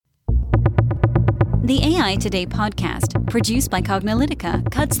The AI Today podcast, produced by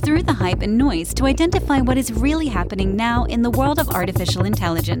Cognilytica, cuts through the hype and noise to identify what is really happening now in the world of artificial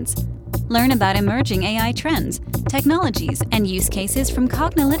intelligence. Learn about emerging AI trends, technologies, and use cases from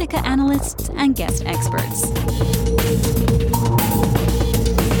Cognilytica analysts and guest experts.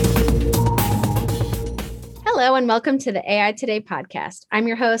 Hello, and welcome to the AI Today podcast. I'm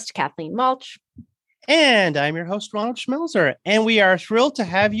your host, Kathleen Walsh. And I'm your host, Ronald Schmelzer. And we are thrilled to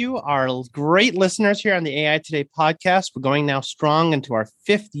have you, our great listeners here on the AI Today podcast. We're going now strong into our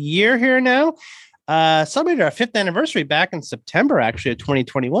fifth year here now. Celebrated our fifth anniversary back in September, actually, of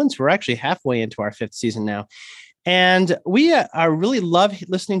 2021. So we're actually halfway into our fifth season now. And we really love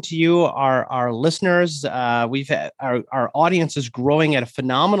listening to you, our listeners. We've had, our audience is growing at a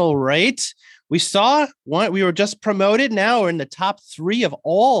phenomenal rate. We were just promoted. Now we're in the top 3 of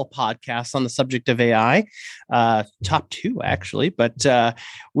all podcasts on the subject of AI, top 2 actually. But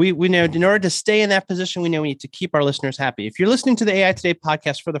we know in order to stay in that position, we know we need to keep our listeners happy. If you're listening to the AI Today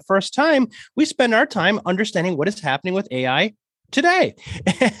podcast for the first time, we spend our time understanding what is happening with AI today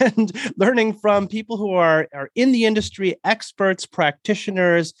and learning from people who are in the industry, experts,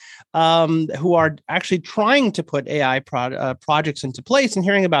 practitioners, who are actually trying to put AI projects into place and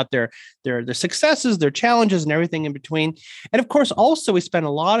hearing about their successes, their challenges, and everything in between. And of course, also we spend a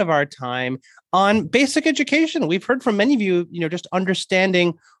lot of our time on basic education. We've heard from many of you, just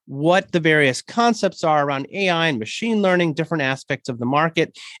understanding what the various concepts are around AI and machine learning, different aspects of the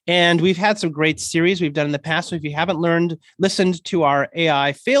market. And we've had some great series we've done in the past. So if you haven't listened to our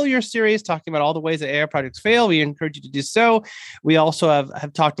AI failure series, talking about all the ways that AI projects fail, we encourage you to do so. We also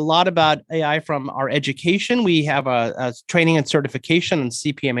have talked a lot about AI from our education. We have a training and certification on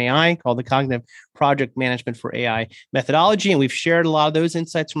CPMAI called the Cognitive Project Management for AI methodology. And we've shared a lot of those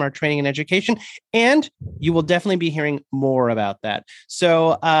insights from our training and education. And you will definitely be hearing more about that.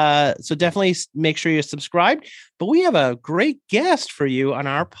 So definitely make sure you're subscribed. But we have a great guest for you on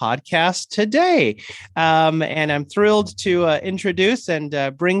our podcast today. And I'm thrilled to introduce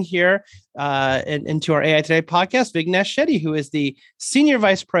and bring here into our AI Today podcast, Vignesh Shetty, who is the Senior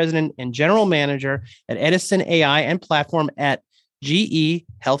Vice President and General Manager at Edison AI and Platform at GE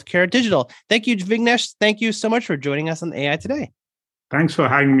Healthcare Digital. Thank you, Vignesh. Thank you so much for joining us on AI Today. Thanks for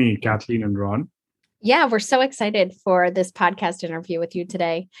having me, Kathleen and Ron. Yeah, we're so excited for this podcast interview with you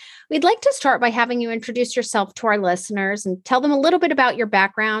today. We'd like to start by having you introduce yourself to our listeners and tell them a little bit about your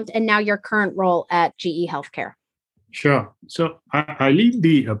background and now your current role at GE Healthcare. Sure. So I lead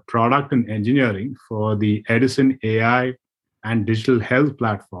the product and engineering for the Edison AI and Digital Health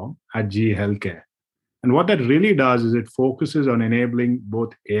platform at GE Healthcare. And what that really does is it focuses on enabling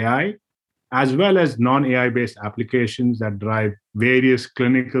both AI as well as non-AI based applications that drive various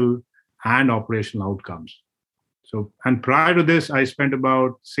clinical and operational outcomes. And prior to this, I spent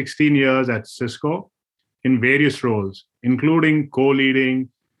about 16 years at Cisco in various roles, including co-leading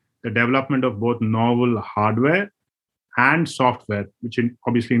the development of both novel hardware and software, which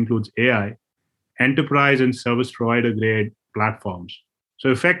obviously includes AI, enterprise and service provider grade platforms. So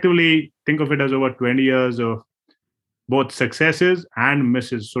effectively, think of it as over 20 years of both successes and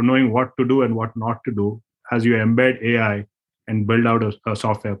misses. So knowing what to do and what not to do as you embed AI and build out a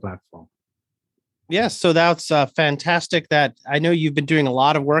software platform. Yes, so that's fantastic that I know you've been doing a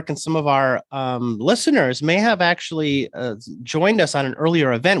lot of work, and some of our listeners may have actually joined us on an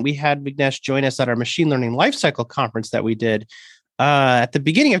earlier event. We had Vignesh join us at our Machine Learning Lifecycle conference that we did at the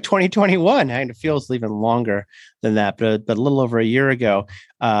beginning of 2021. And it feels even longer than that, but a little over a year ago,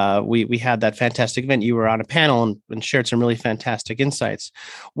 we had that fantastic event. You were on a panel and shared some really fantastic insights.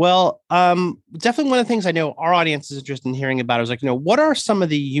 Well, definitely one of the things I know our audience is interested in hearing about is what are some of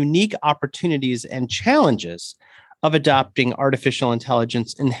the unique opportunities and challenges of adopting artificial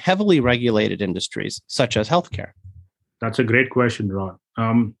intelligence in heavily regulated industries such as healthcare? That's a great question, Ron.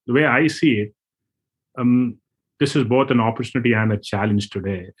 The way I see it, this is both an opportunity and a challenge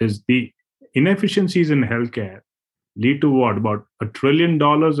today, is the inefficiencies in healthcare lead to about $1 trillion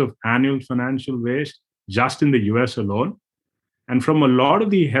of annual financial waste just in the US alone. And from a lot of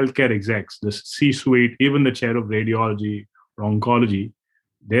the healthcare execs, the C-suite, even the chair of radiology or oncology,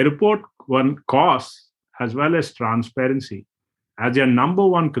 they report costs as well as transparency as their number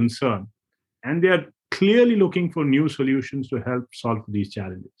one concern. And they are clearly looking for new solutions to help solve these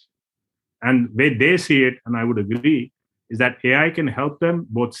challenges. And the way they see it, and I would agree, is that AI can help them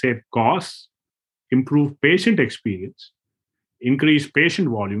both save costs, improve patient experience, increase patient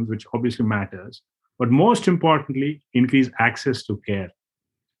volumes, which obviously matters, but most importantly, increase access to care.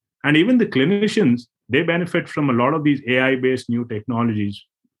 And even the clinicians, they benefit from a lot of these AI-based new technologies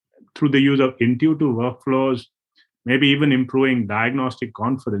through the use of intuitive workflows, maybe even improving diagnostic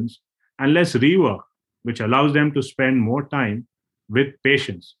confidence, and less rework which allows them to spend more time with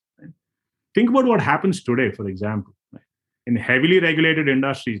patients. Think about what happens today, for example. In heavily regulated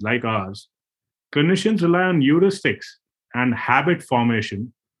industries like ours, clinicians rely on heuristics and habit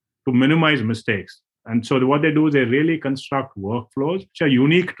formation to minimize mistakes. And so what they do is they really construct workflows which are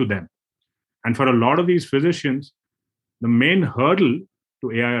unique to them. And for a lot of these physicians, the main hurdle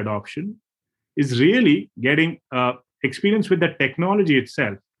to AI adoption is really getting experience with the technology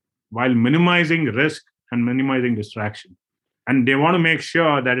itself while minimizing risk and minimizing distraction. And they want to make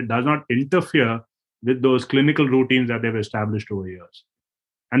sure that it does not interfere with those clinical routines that they've established over years.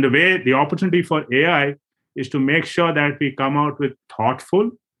 And the opportunity for AI is to make sure that we come out with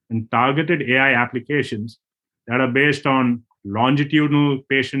thoughtful and targeted AI applications that are based on longitudinal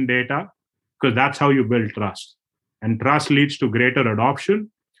patient data, because that's how you build trust. And trust leads to greater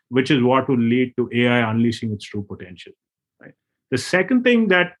adoption, which is what will lead to AI unleashing its true potential. Right? The second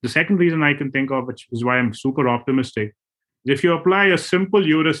reason I can think of, which is why I'm super optimistic, is if you apply a simple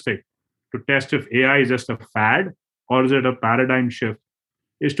heuristic to test if AI is just a fad or is it a paradigm shift,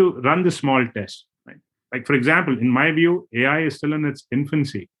 is to run the small test. Right? Like, for example, in my view, AI is still in its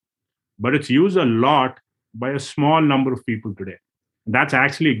infancy, but it's used a lot by a small number of people today. And that's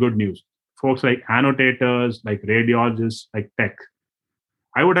actually good news. Folks like annotators, like radiologists, like tech.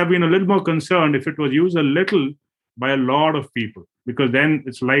 I would have been a little more concerned if it was used a little by a lot of people, because then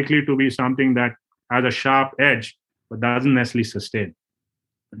it's likely to be something that has a sharp edge, but doesn't necessarily sustain.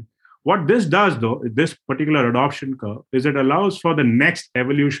 What this does, though, this particular adoption curve, is it allows for the next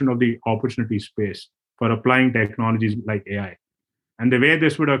evolution of the opportunity space for applying technologies like AI. And the way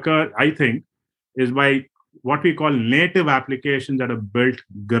this would occur, I think, is by what we call native applications that are built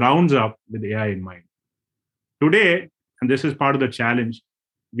grounds up with AI in mind. Today, and this is part of the challenge,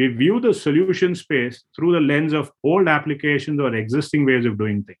 we view the solution space through the lens of old applications or existing ways of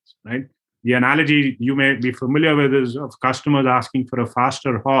doing things, right? The analogy you may be familiar with is of customers asking for a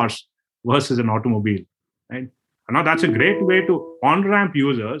faster horse versus an automobile, right? And now that's a great way to on-ramp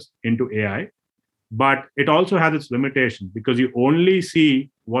users into AI, but it also has its limitations because you only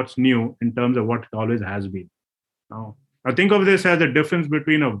see what's new in terms of what it always has been. Now, I think of this as the difference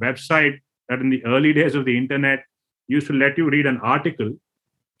between a website that in the early days of the internet used to let you read an article,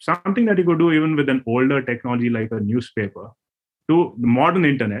 something that you could do even with an older technology like a newspaper, to the modern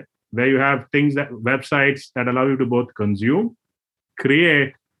internet, where you have websites that allow you to both consume,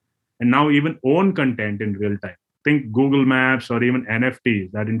 create, and now even own content in real time. Think Google Maps or even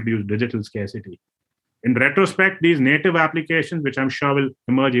NFTs that introduce digital scarcity. In retrospect, these native applications, which I'm sure will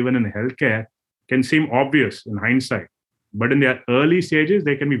emerge even in healthcare, can seem obvious in hindsight. But in their early stages,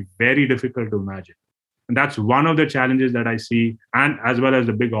 they can be very difficult to imagine. And that's one of the challenges that I see, and as well as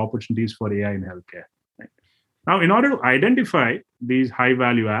the big opportunities for AI in healthcare. Right? Now, in order to identify these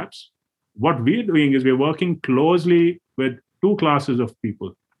high-value apps, what we're doing is we're working closely with two classes of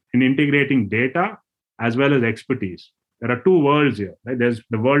people in integrating data as well as expertise. There are two worlds here. Right? There's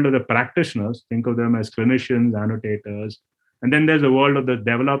the world of the practitioners, think of them as clinicians, annotators, and then there's the world of the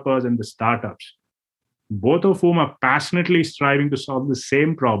developers and the startups, both of whom are passionately striving to solve the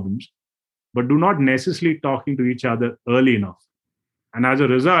same problems, but do not necessarily talking to each other early enough. And as a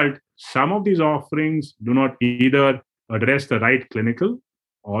result, some of these offerings do not either address the right clinical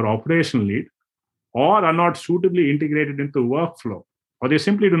or operational need, or are not suitably integrated into workflow, or they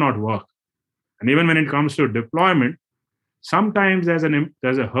simply do not work. And even when it comes to deployment, sometimes there's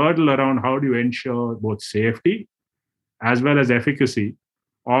a hurdle around how do you ensure both safety as well as efficacy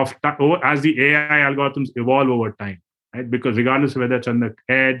as the AI algorithms evolve over time, right? Because regardless of whether it's on the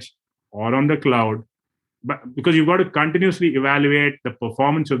edge or on the cloud, but because you've got to continuously evaluate the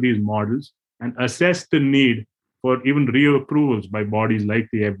performance of these models and assess the need for even reapprovals by bodies like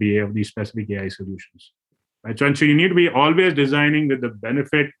the FDA of these specific AI solutions. Right? So you need to be always designing with the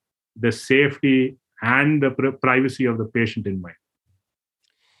benefit, the safety, and the privacy of the patient in mind.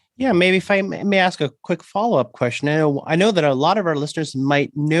 Yeah, maybe if I may ask a quick follow-up question. I know that a lot of our listeners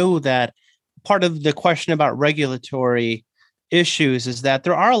might know that part of the question about regulatory issues is that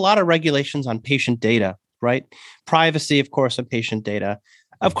there are a lot of regulations on patient data, right? Privacy, of course, of patient data.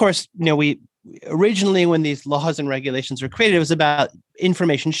 Of course, we originally, when these laws and regulations were created, it was about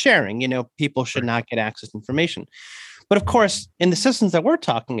information sharing. People should not get access to information. But of course, in the systems that we're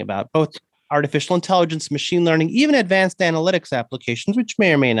talking about, both artificial intelligence, machine learning, even advanced analytics applications, which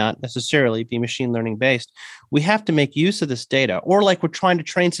may or may not necessarily be machine learning based, we have to make use of this data. Or like we're trying to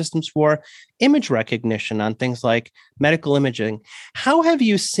train systems for image recognition on things like medical imaging. How have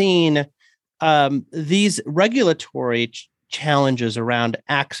you seen these regulatory challenges around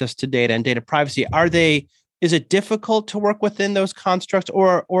access to data and data privacy? Is it difficult to work within those constructs,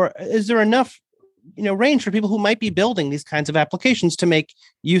 or is there enough range for people who might be building these kinds of applications to make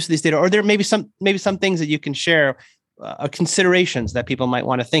use of these data? Or there may be some things that you can share, considerations that people might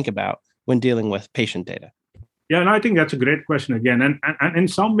want to think about when dealing with patient data. Yeah, and I think that's a great question again. And in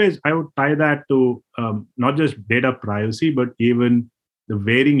some ways, I would tie that to not just data privacy, but even the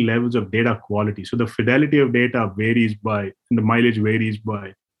varying levels of data quality. So the fidelity of data varies and the mileage varies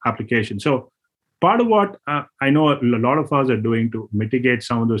by application. So part of what I know a lot of us are doing to mitigate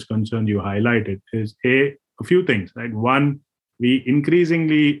some of those concerns you highlighted is a few things, right? One, we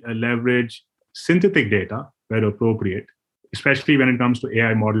increasingly leverage synthetic data where appropriate, especially when it comes to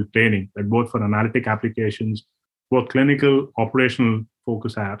AI model training, that both for analytic applications, both clinical, operational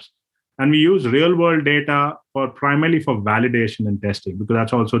focus apps. And we use real world data primarily for validation and testing, because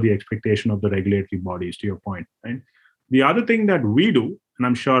that's also the expectation of the regulatory bodies, to your point, right? The other thing that we do, and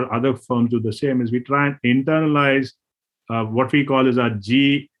I'm sure other firms do the same, is we try and internalize what we call as our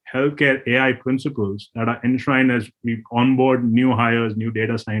GE Healthcare AI principles that are enshrined as we onboard new hires, new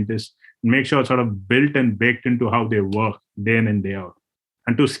data scientists, and make sure it's sort of built and baked into how they work day in and day out.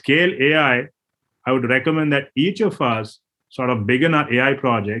 And to scale AI, I would recommend that each of us sort of begin our AI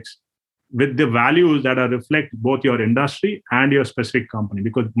projects with the values that reflect both your industry and your specific company,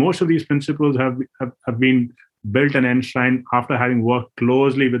 because most of these principles have been built and enshrined after having worked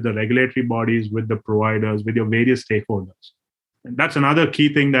closely with the regulatory bodies, with the providers, with your various stakeholders. And that's another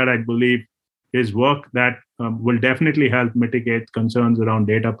key thing that I believe is work that will definitely help mitigate concerns around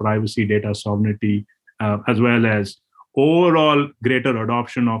data privacy, data sovereignty, as well as overall greater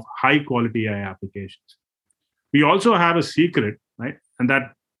adoption of high quality AI applications. We also have a secret, right? And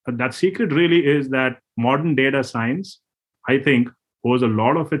that secret really is that modern data science, I think, owes a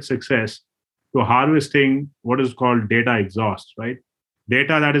lot of its success to harvesting what is called data exhaust, right?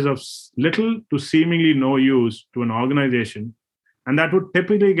 Data that is of little to seemingly no use to an organization, and that would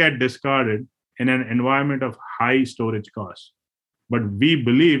typically get discarded in an environment of high storage costs. But we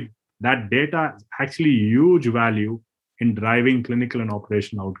believe that data is actually huge value in driving clinical and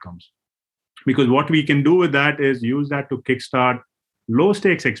operational outcomes. Because what we can do with that is use that to kickstart low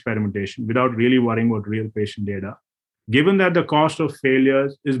stakes experimentation without really worrying about real patient data, given that the cost of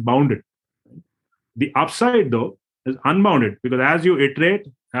failures is bounded. The upside, though, is unbounded, because as you iterate,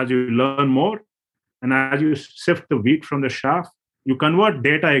 as you learn more, and as you sift the wheat from the chaff, you convert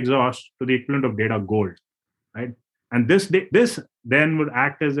data exhaust to the equivalent of data gold, right? And this then would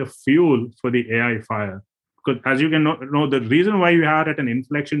act as a fuel for the AI fire. Because as you can know, the reason why you are at an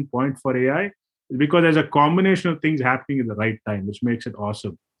inflection point for AI is because there's a combination of things happening at the right time, which makes it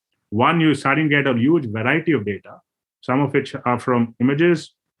awesome. One, you're starting to get a huge variety of data, some of which are from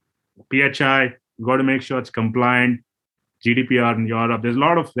images, PHI. You've got to make sure it's compliant, GDPR in Europe. There's a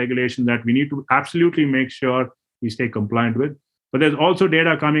lot of regulations that we need to absolutely make sure we stay compliant with. But there's also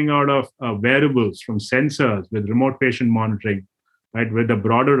data coming out of wearables, from sensors, with remote patient monitoring, right? With the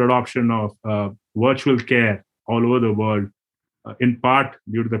broader adoption of virtual care all over the world, in part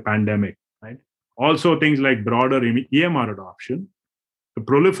due to the pandemic, right? Also things like broader EMR adoption, the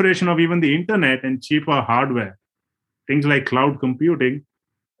proliferation of even the internet and cheaper hardware, things like cloud computing,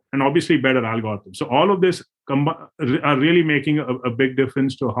 and obviously better algorithms. So all of this are really making a big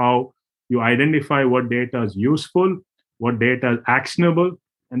difference to how you identify what data is useful, what data is actionable,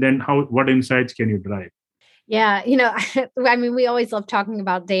 and then what insights can you drive. Yeah, I mean, we always love talking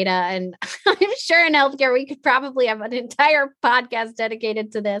about data, and I'm sure in healthcare, we could probably have an entire podcast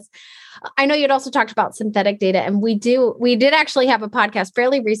dedicated to this. I know you'd also talked about synthetic data, and we did actually have a podcast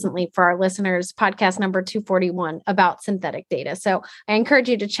fairly recently for our listeners, podcast number 241, about synthetic data. So I encourage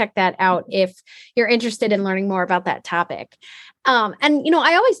you to check that out if you're interested in learning more about that topic. And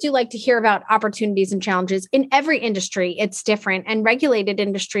I always do like to hear about opportunities and challenges in every industry. It's different, and regulated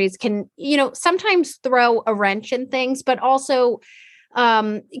industries can, sometimes throw a wrench in things, but also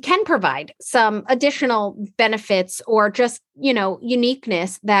can provide some additional benefits or just,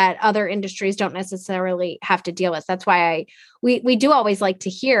 uniqueness that other industries don't necessarily have to deal with. That's why we do always like to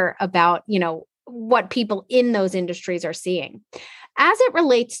hear about, what people in those industries are seeing. As it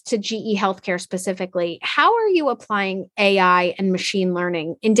relates to GE Healthcare specifically, how are you applying AI and machine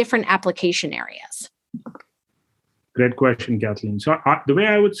learning in different application areas? Great question, Kathleen. So the way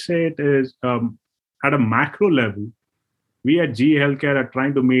I would say it is, at a macro level, we at GE Healthcare are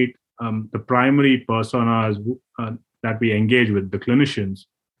trying to meet the primary personas that we engage with, the clinicians,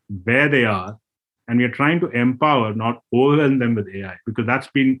 where they are, and we are trying to empower, not overwhelm them with AI, because that's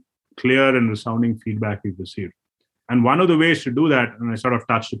been clear and resounding feedback we've received. And one of the ways to do that, and I sort of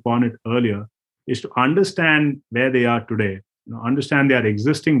touched upon it earlier, is to understand where they are today, understand their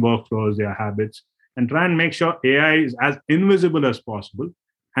existing workflows, their habits, and try and make sure AI is as invisible as possible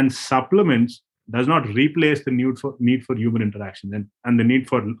and supplements does not replace the need for human interaction and the need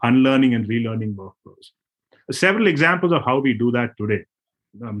for unlearning and relearning workflows. Several examples of how we do that today.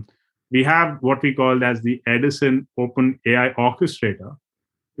 We have what we call as the Edison Open AI Orchestrator,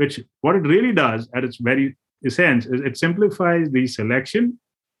 which what it really does at its very essence is it simplifies the selection,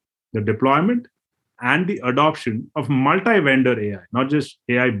 the deployment, and the adoption of multi-vendor AI, not just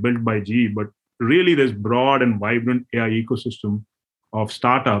AI built by GE, but really this broad and vibrant AI ecosystem of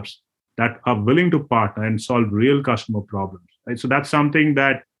startups that are willing to partner and solve real customer problems. Right? So that's something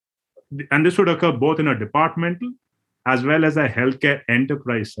that, and this would occur both in a departmental as well as a healthcare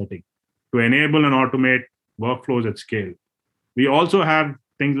enterprise setting to enable and automate workflows at scale. We also have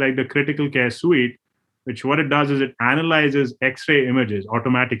things like the critical care suite, which what it does is it analyzes X-ray images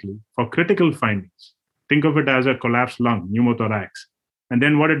automatically for critical findings. Think of it as a collapsed lung, pneumothorax. And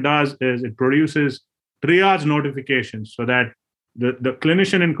then what it does is it produces triage notifications so that the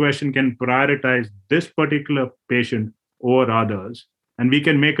clinician in question can prioritize this particular patient over others, and we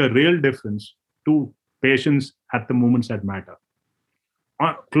can make a real difference to patients at the moments that matter.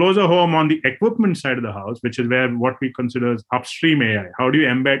 Closer home on the equipment side of the house, which is where what we consider as upstream AI. How do you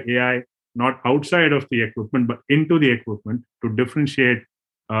embed AI not outside of the equipment, but into the equipment to differentiate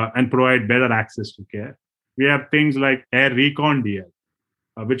and provide better access to care? We have things like Air Recon DL,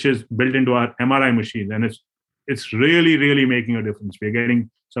 which is built into our MRI machines, and it's really, really making a difference. We're getting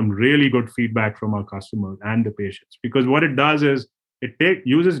some really good feedback from our customers and the patients, because what it does is it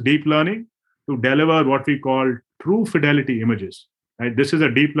uses deep learning to deliver what we call true fidelity images. Right? This is a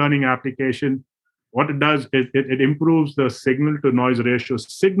deep learning application. What it does is it improves the signal to noise ratio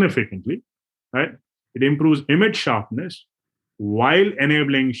significantly. Right? It improves image sharpness while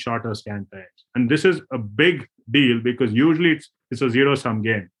enabling shorter scan times. And this is a big deal because usually it's a zero-sum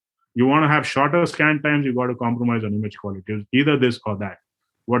game. You want to have shorter scan times, you've got to compromise on image quality. It's either this or that.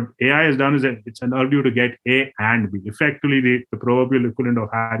 What AI has done is that it's allowed you to get A and B, effectively the proverbial equivalent of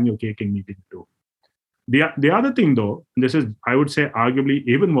having your cake and eating it too. The other thing, though, and this is, I would say, arguably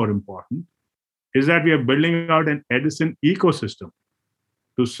even more important, is that we are building out an Edison ecosystem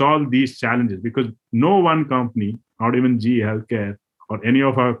to solve these challenges, because no one company, not even GE Healthcare or any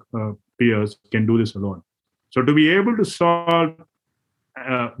of our peers, can do this alone. So to be able to solve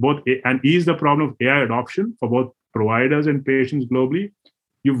both and ease the problem of AI adoption for both providers and patients globally,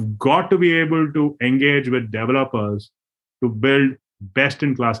 you've got to be able to engage with developers to build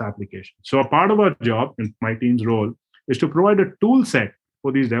best-in-class applications. So a part of our job and my team's role is to provide a tool set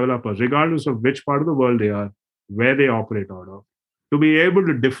for these developers, regardless of which part of the world they are, where they operate out of, to be able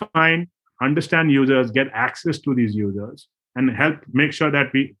to define, understand users, get access to these users, and help make sure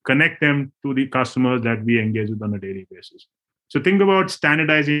that we connect them to the customers that we engage with on a daily basis. So think about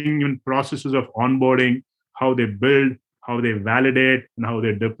standardizing even processes of onboarding, how they build, how they validate, and how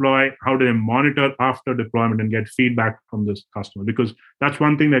they deploy, how do they monitor after deployment and get feedback from this customer, because that's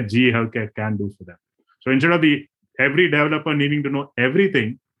one thing that GE Healthcare can do for them. So instead of every developer needing to know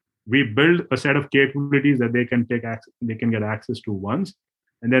everything, we build a set of capabilities that they can get access to once,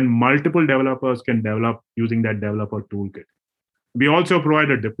 and then multiple developers can develop using that developer toolkit. We also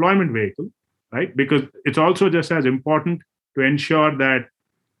provide a deployment vehicle, right? Because it's also just as important to ensure that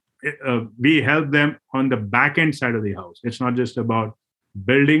we help them on the back-end side of the house. It's not just about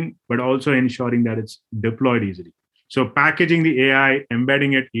building, but also ensuring that it's deployed easily. So packaging the AI,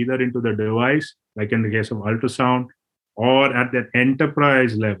 embedding it either into the device, like in the case of ultrasound, or at that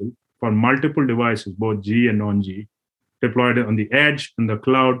enterprise level for multiple devices, both GE and non-GE, deployed on the edge, in the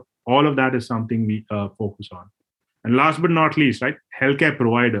cloud, all of that is something we focus on. And last but not least, right, healthcare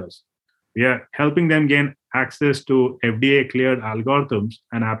providers. We are helping them gain access to FDA-cleared algorithms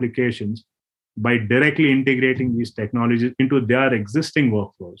and applications by directly integrating these technologies into their existing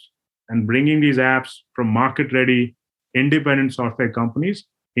workflows and bringing these apps from market-ready independent software companies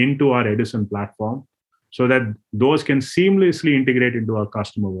into our Edison platform so that those can seamlessly integrate into our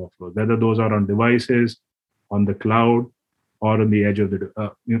customer workflows, whether those are on devices, on the cloud, or on the edge of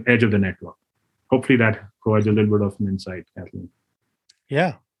the network. Hopefully that provides a little bit of an insight, Kathleen.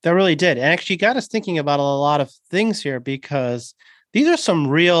 Yeah, that really did. And actually got us thinking about a lot of things here, because these are some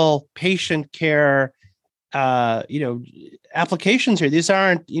real patient care, applications here. These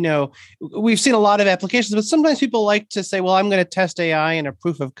aren't, we've seen a lot of applications, but sometimes people like to say, well, I'm going to test AI in a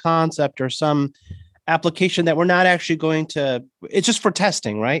proof of concept or some application that we're not actually going to, it's just for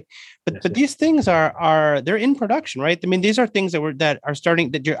testing, right? But these things they're in production, right? I mean, these are things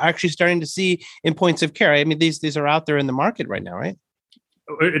that you're actually starting to see in points of care. I mean, these are out there in the market right now, right?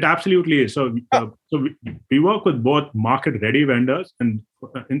 It absolutely is. We work with both market-ready vendors, and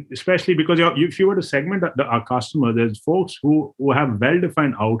especially because if you were to segment our customers, there's folks who have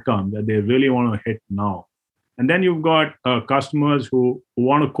well-defined outcomes that they really want to hit now, and then you've got customers who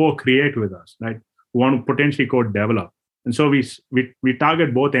want to co-create with us, right? Who want to potentially co-develop, and so we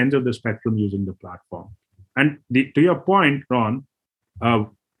target both ends of the spectrum using the platform. And to your point, Ron,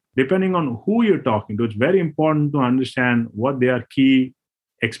 depending on who you're talking to, it's very important to understand what their key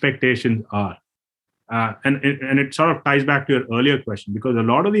expectations are. And it sort of ties back to your earlier question, because a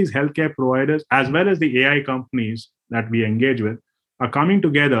lot of these healthcare providers, as well as the AI companies that we engage with, are coming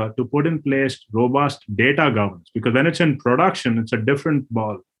together to put in place robust data governance. Because when it's in production, it's a different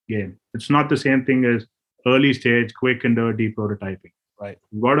ball game. It's not the same thing as early stage, quick and dirty prototyping. Right.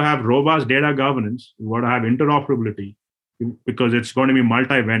 You've got to have robust data governance. You've got to have interoperability, because it's going to be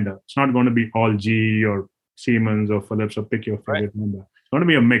multi-vendor. It's not going to be all GE or Siemens or Philips or pick your favorite vendor. It's going to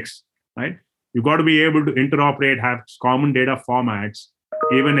be a mix, right? You've got to be able to interoperate, have common data formats,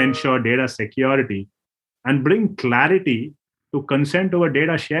 even ensure data security, and bring clarity to consent over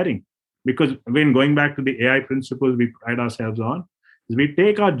data sharing. Because when going back to the AI principles we pride ourselves on, is we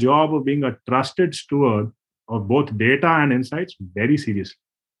take our job of being a trusted steward of both data and insights very seriously.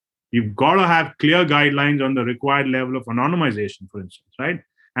 You've got to have clear guidelines on the required level of anonymization, for instance, right?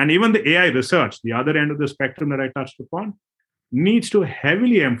 And even the AI research, the other end of the spectrum that I touched upon, needs to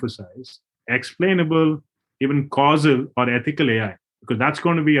heavily emphasize explainable, even causal or ethical AI, because that's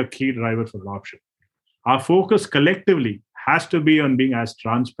going to be a key driver for adoption. Our focus collectively has to be on being as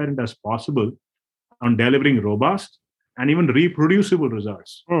transparent as possible, on delivering robust and even reproducible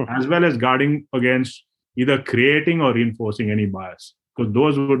results, as well as guarding against either creating or reinforcing any bias, because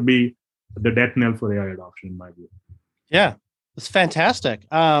those would be the death knell for AI adoption, in my view. Yeah, it's fantastic.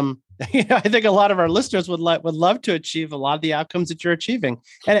 I think a lot of our listeners would love to achieve a lot of the outcomes that you're achieving.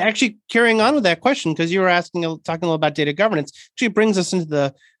 And actually, carrying on with that question, because you were talking a little about data governance, actually brings us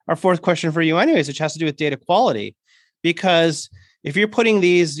into our fourth question for you, anyways, which has to do with data quality. Because if you're putting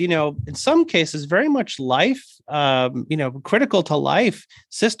these, in some cases, very much life, critical to life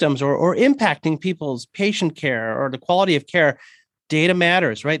systems or impacting people's patient care or the quality of care, data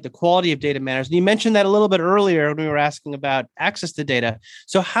matters, right? The quality of data matters. And you mentioned that a little bit earlier when we were asking about access to data.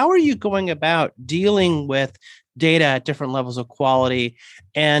 So how are you going about dealing with data at different levels of quality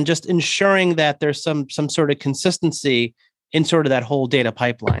and just ensuring that there's some sort of consistency in sort of that whole data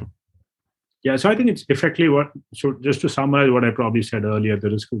pipeline? Yeah, so I think it's effectively so just to summarize what I probably said earlier,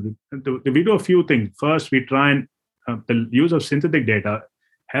 we do a few things. First, we try and the use of synthetic data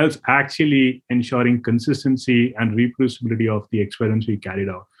helps actually ensuring consistency and reproducibility of the experiments we carried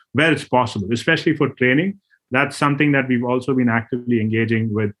out, where it's possible, especially for training. That's something that we've also been actively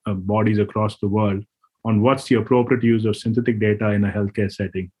engaging with bodies across the world on what's the appropriate use of synthetic data in a healthcare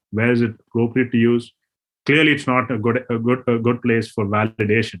setting. Where is it appropriate to use? Clearly, it's not a good place for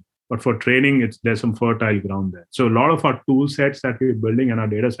validation, but for training, there's some fertile ground there. So a lot of our tool sets that we're building and our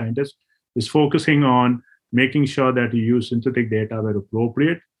data scientists is focusing on making sure that you use synthetic data where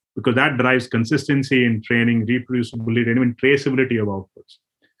appropriate, because that drives consistency in training, reproducibility, and even traceability of outputs.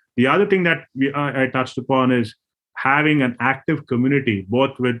 The other thing that I touched upon is having an active community,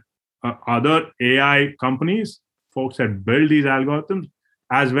 both with other AI companies, folks that build these algorithms,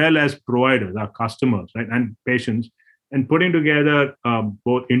 as well as providers, our customers, right, and patients, and putting together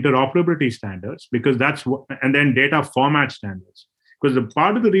both interoperability standards, because and then data format standards. Because the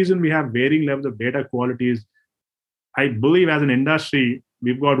part of the reason we have varying levels of data quality is, I believe as an industry,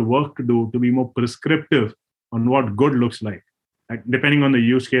 we've got work to do to be more prescriptive on what good looks like depending on the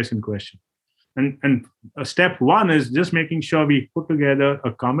use case in question. And step one is just making sure we put together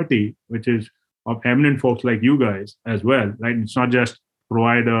a committee, which is of eminent folks like you guys as well, right? It's not just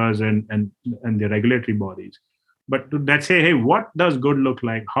providers and the regulatory bodies, but let's say, hey, what does good look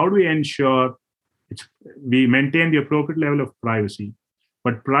like? How do we ensure we maintain the appropriate level of privacy,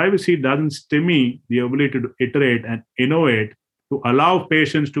 but privacy doesn't stymie the ability to iterate and innovate to allow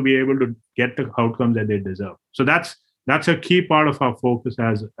patients to be able to get the outcomes that they deserve. So that's a key part of our focus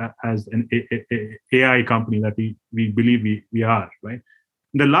as an AI company that we believe we are, right?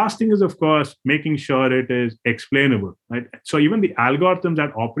 The last thing is, of course, making sure it is explainable, right? So even the algorithms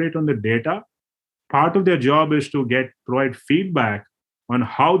that operate on the data, part of their job is to provide feedback on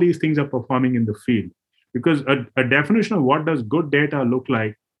how these things are performing in the field. Because a definition of what does good data look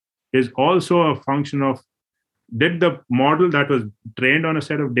like is also a function of, did the model that was trained on a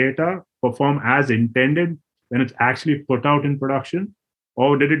set of data perform as intended when it's actually put out in production?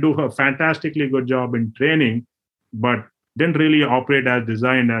 Or did it do a fantastically good job in training, but didn't really operate as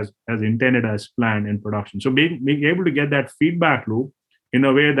designed, as intended, as planned in production? So being able to get that feedback loop in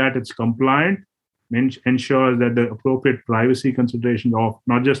a way that it's compliant, ensures that the appropriate privacy considerations of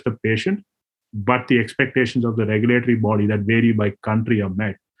not just the patient, but the expectations of the regulatory body that vary by country are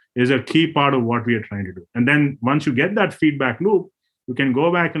met, is a key part of what we are trying to do. And then once you get that feedback loop, you can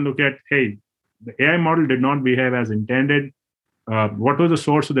go back and look at, hey, the AI model did not behave as intended. What was the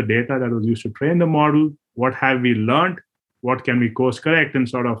source of the data that was used to train the model? What have we learned? What can we course correct and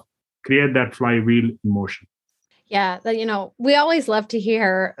sort of create that flywheel in motion? Yeah, we always love to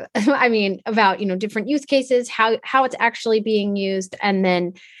hear, about, different use cases, how it's actually being used, and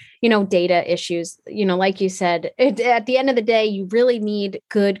then, data issues. Like you said, at the end of the day, you really need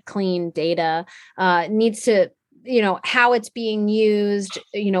good, clean data. Needs to, how it's being used,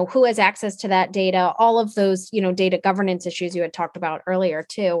 who has access to that data, all of those, data governance issues you had talked about earlier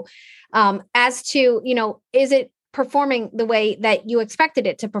too. As to, is it performing the way that you expected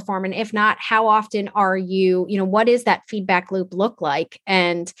it to perform? And if not, how often are you, what is that feedback loop look like?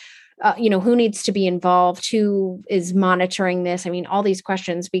 And, who needs to be involved? Who is monitoring this? All these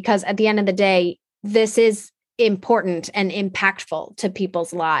questions, because at the end of the day, this is important and impactful to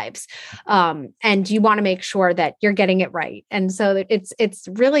people's lives. And you want to make sure that you're getting it right. And so it's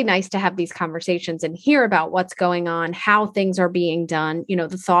really nice to have these conversations and hear about what's going on, how things are being done,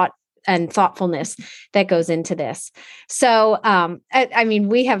 the thought and thoughtfulness that goes into this. So,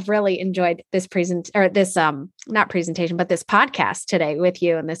 we have really enjoyed this not presentation, but this podcast today with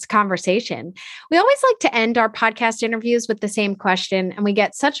you and this conversation. We always like to end our podcast interviews with the same question, and we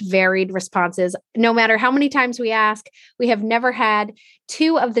get such varied responses. No matter how many times we ask, we have never had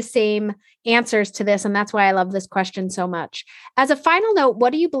two of the same answers to this. And that's why I love this question so much. As a final note,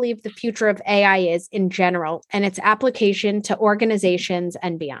 what do you believe the future of AI is in general and its application to organizations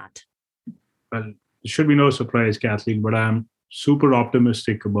and beyond? Well, it should be no surprise, Kathleen, but I'm super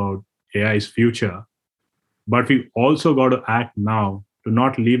optimistic about AI's future. But we also got to act now to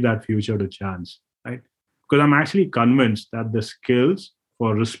not leave that future to chance, right? Because I'm actually convinced that the skills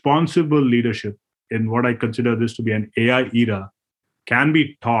for responsible leadership in what I consider this to be an AI era can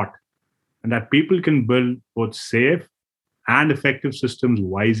be taught, and that people can build both safe and effective systems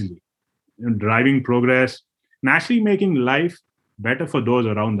wisely, driving progress and actually making life better for those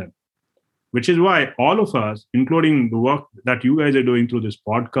around them. Which is why all of us, including the work that you guys are doing through this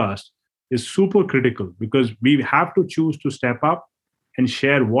podcast, is super critical, because we have to choose to step up and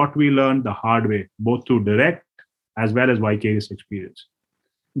share what we learned the hard way, both through direct as well as vicarious experience.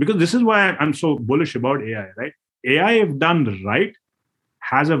 Because this is why I'm so bullish about AI, right? AI, if done right,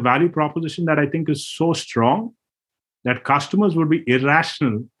 has a value proposition that I think is so strong that customers would be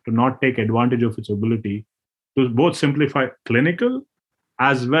irrational to not take advantage of its ability to both simplify clinical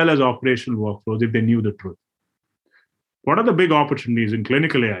as well as operational workflows if they knew the truth. What are the big opportunities in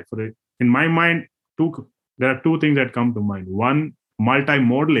clinical AI? In my mind, there are two things that come to mind. One,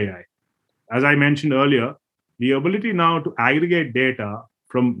 multimodal AI. As I mentioned earlier, the ability now to aggregate data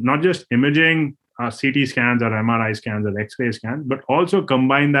from not just imaging, CT scans or MRI scans or X-ray scans, but also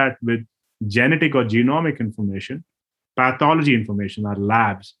combine that with genetic or genomic information, pathology information, our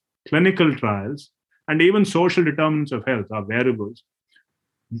labs, clinical trials, and even social determinants of health, our wearables,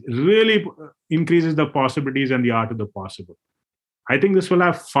 really increases the possibilities and the art of the possible. I think this will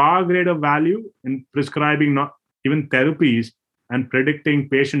have far greater value in prescribing not even therapies and predicting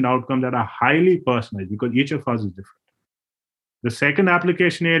patient outcomes that are highly personalized, because each of us is different. The second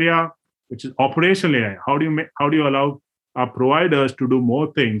application area, which is operational AI, how do you allow our providers to do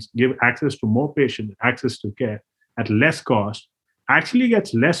more things, give access to more patients, access to care at less cost, actually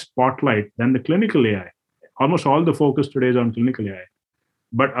gets less spotlight than the clinical AI. Almost all the focus today is on clinical AI.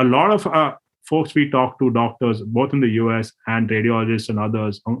 But a lot of folks we talk to, doctors, both in the US and radiologists and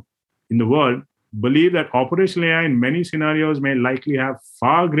others in the world, believe that operational AI in many scenarios may likely have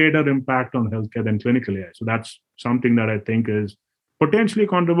far greater impact on healthcare than clinical AI. So that's something that I think is potentially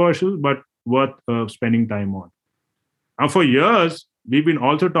controversial, but worth spending time on. Now, for years, we've been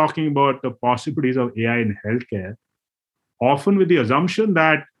also talking about the possibilities of AI in healthcare, often with the assumption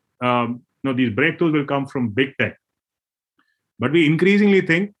that these breakthroughs will come from big tech. But we increasingly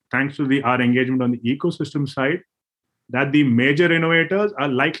think, thanks to our engagement on the ecosystem side, that the major innovators are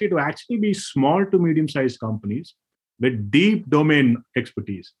likely to actually be small to medium-sized companies with deep domain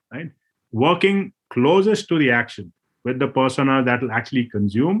expertise, right? Working closest to the action with the persona that will actually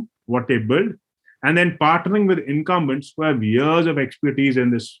consume what they build, and then partnering with incumbents who have years of expertise in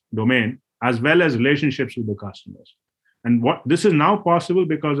this domain, as well as relationships with the customers. And what this is now possible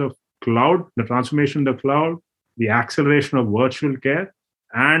because of cloud, the transformation of the cloud, the acceleration of virtual care,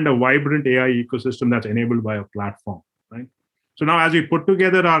 and a vibrant AI ecosystem that's enabled by a platform, right? So now as we put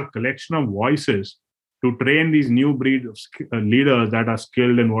together our collection of voices, to train these new breed of leaders that are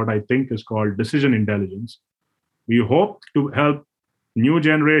skilled in what I think is called decision intelligence. We hope to help new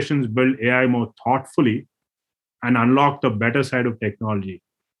generations build AI more thoughtfully and unlock the better side of technology.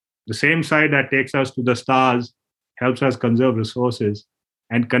 The same side that takes us to the stars, helps us conserve resources,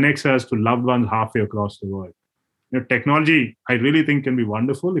 and connects us to loved ones halfway across the world. Technology, I really think, can be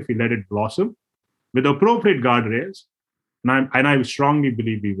wonderful if we let it blossom with appropriate guardrails. And I strongly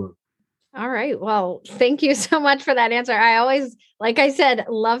believe we will. All right. Well, thank you so much for that answer. I always, like I said,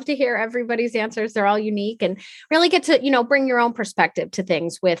 love to hear everybody's answers. They're all unique and really get to, bring your own perspective to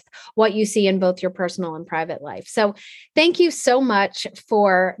things with what you see in both your personal and private life. So thank you so much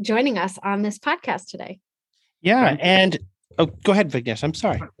for joining us on this podcast today. Yeah. And go ahead, Vignesh. I'm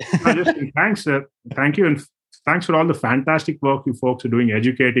sorry. Thanks. Thank you. And thanks for all the fantastic work you folks are doing,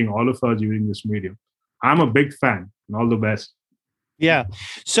 educating all of us using this medium. I'm a big fan, and all the best. Yeah.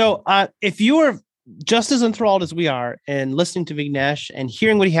 So if you are just as enthralled as we are in listening to Vignesh and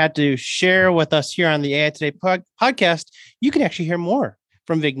hearing what he had to share with us here on the AI Today podcast, you can actually hear more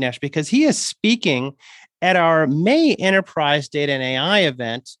from Vignesh because he is speaking at our May Enterprise Data and AI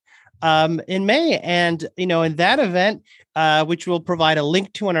event in May. And, in that event, which we'll provide a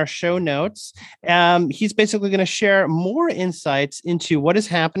link to in our show notes, he's basically going to share more insights into what is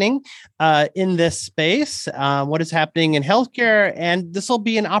happening in this space, what is happening in healthcare. And this will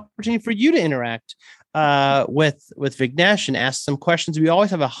be an opportunity for you to interact with Vignesh and ask some questions. We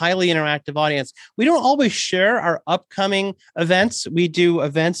always have a highly interactive audience. We don't always share our upcoming events. We do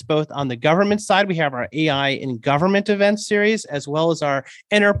events both on the government side. We have our AI in government event series, as well as our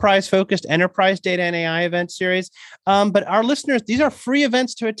enterprise-focused enterprise data and AI event series. But our listeners, these are free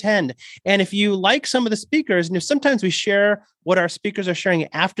events to attend. And if you like some of the speakers, sometimes we share what our speakers are sharing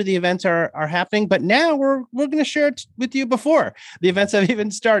after the events are happening. But now we're going to share it with you before the events have even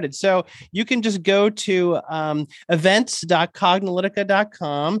started. So you can just go to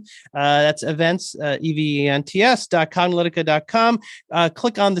events.cognilytica.com. That's events, events.cognilytica.com.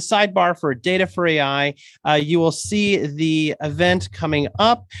 Click on the sidebar for Data for AI. You will see the event coming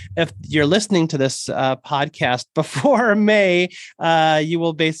up. If you're listening to this podcast before May, you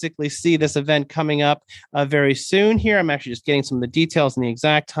will basically see this event coming up very soon here. I'm actually just getting some of the details and the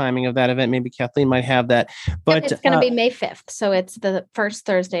exact timing of that event. Maybe Kathleen might have that. But it's going to be May 5th. So it's the first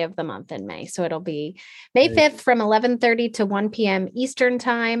Thursday of the month in May. So it'll be May 5th from 11:30 to 1 p.m. Eastern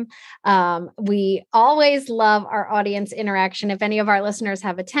time. We always love our audience interaction. If any of our listeners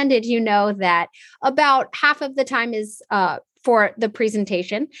have attended, you know that about half of the time is for the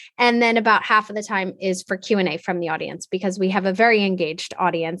presentation. And then about half of the time is for Q&A from the audience because we have a very engaged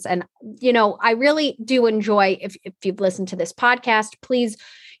audience. And, I really do enjoy, if you've listened to this podcast, please,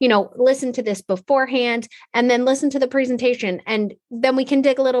 listen to this beforehand and then listen to the presentation. And then we can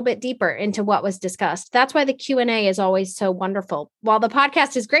dig a little bit deeper into what was discussed. That's why the Q&A is always so wonderful. While the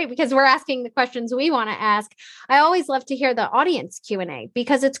podcast is great because we're asking the questions we want to ask, I always love to hear the audience Q&A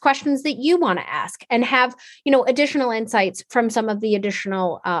because it's questions that you want to ask and have, additional insights from some of the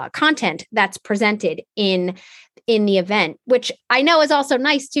additional content that's presented in the event, which I know is also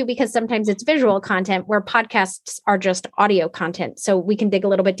nice too, because sometimes it's visual content where podcasts are just audio content. So we can dig a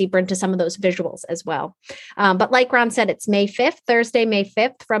little bit deeper into some of those visuals as well. But like Ron said, it's May 5th, Thursday, May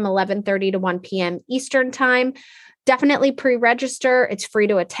 5th from 11:30 to 1 p.m. Eastern time. Definitely pre-register. It's free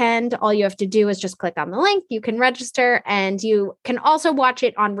to attend. All you have to do is just click on the link. You can register and you can also watch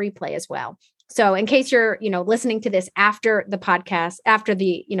it on replay as well. So in case you're, listening to this after the podcast, after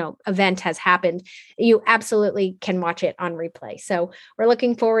the, event has happened, you absolutely can watch it on replay. So we're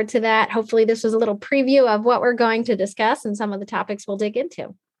looking forward to that. Hopefully this was a little preview of what we're going to discuss and some of the topics we'll dig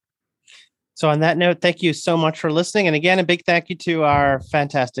into. So on that note, thank you so much for listening. And again, a big thank you to our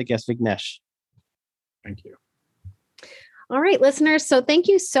fantastic guest, Vignesh. Thank you. All right, listeners. So thank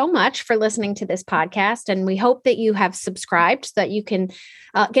you so much for listening to this podcast. And we hope that you have subscribed so that you can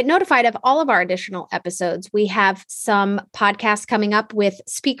get notified of all of our additional episodes. We have some podcasts coming up with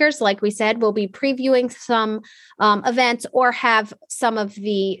speakers. Like we said, we'll be previewing some events or have some of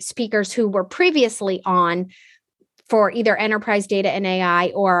the speakers who were previously on for either enterprise data and AI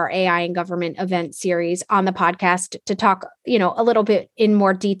or our AI and government event series on the podcast to talk, a little bit in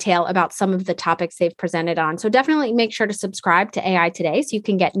more detail about some of the topics they've presented on. So definitely make sure to subscribe to AI Today so you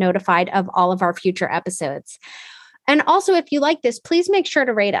can get notified of all of our future episodes. And also, if you like this, please make sure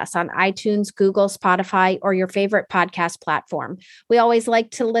to rate us on iTunes, Google, Spotify, or your favorite podcast platform. We always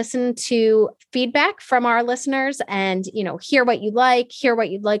like to listen to feedback from our listeners and, hear what you like, hear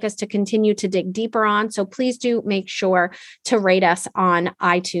what you'd like us to continue to dig deeper on. So please do make sure to rate us on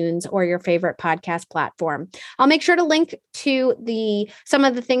iTunes or your favorite podcast platform. I'll make sure to link to some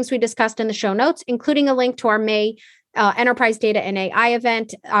of the things we discussed in the show notes, including a link to our May Enterprise Data and AI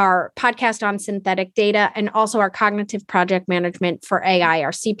event, our podcast on synthetic data, and also our cognitive project management for AI,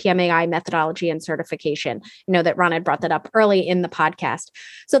 our CPM AI methodology and certification. That Ron had brought that up early in the podcast.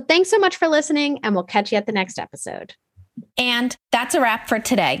 So thanks so much for listening, and we'll catch you at the next episode. And that's a wrap for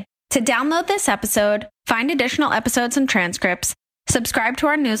today. To download this episode, find additional episodes and transcripts, subscribe to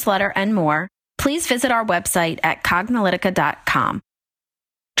our newsletter, and more, please visit our website at cognilytica.com.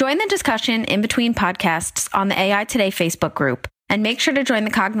 Join the discussion in between podcasts on the AI Today Facebook group, and make sure to join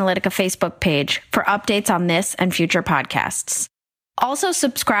the Cognilytica Facebook page for updates on this and future podcasts. Also,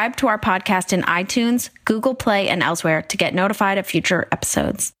 subscribe to our podcast in iTunes, Google Play, and elsewhere to get notified of future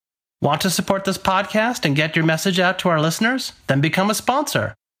episodes. Want to support this podcast and get your message out to our listeners? Then become a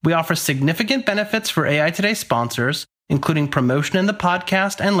sponsor. We offer significant benefits for AI Today sponsors, including promotion in the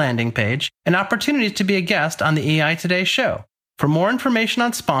podcast and landing page, and opportunities to be a guest on the AI Today show. For more information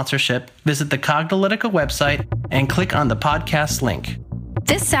on sponsorship, visit the Cognilytica website and click on the podcast link.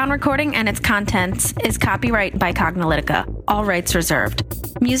 This sound recording and its contents is copyright by Cognilytica, all rights reserved.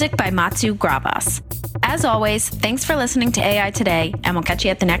 Music by Matsu Gravas. As always, thanks for listening to AI Today, and we'll catch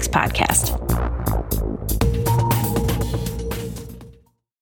you at the next podcast.